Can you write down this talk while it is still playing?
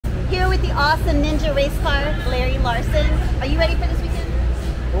with the awesome Ninja race car, Larry Larson. Are you ready for this weekend?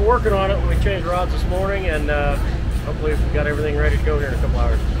 We're working on it. We changed rods this morning, and hopefully we've got everything ready to go here in a couple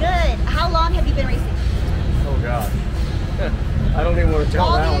hours. Good. How long have you been racing? Oh God, I don't even want to tell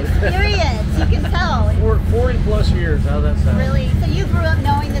all that the one. experience, you can tell. 40 plus years. How's that sound? Really? So you grew up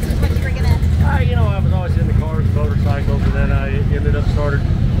knowing this is what you were gonna? You know, I was always into cars, motorcycles, and then I ended up started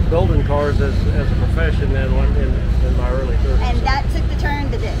building cars as a profession. Then in my early 30s. And that took the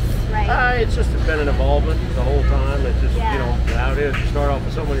turn to this, right? It's just been an involvement the whole time. It's just, Yeah. you know, how it is. You start off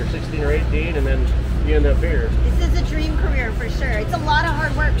with someone when you're 16 or 18, and then you end up here. This is a dream career for sure. It's a lot of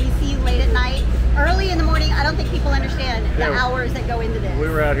hard work. We see you late at night, early in the morning. I don't think people understand the hours that go into this. We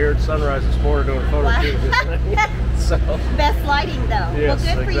were out here at sunrise this morning doing a photo shoot of this thing. So. Best lighting though. Yes,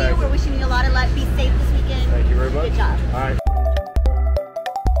 well, good for exactly. you. We're wishing you a lot of luck. Be safe this weekend. Thank you very much. Good job. All right.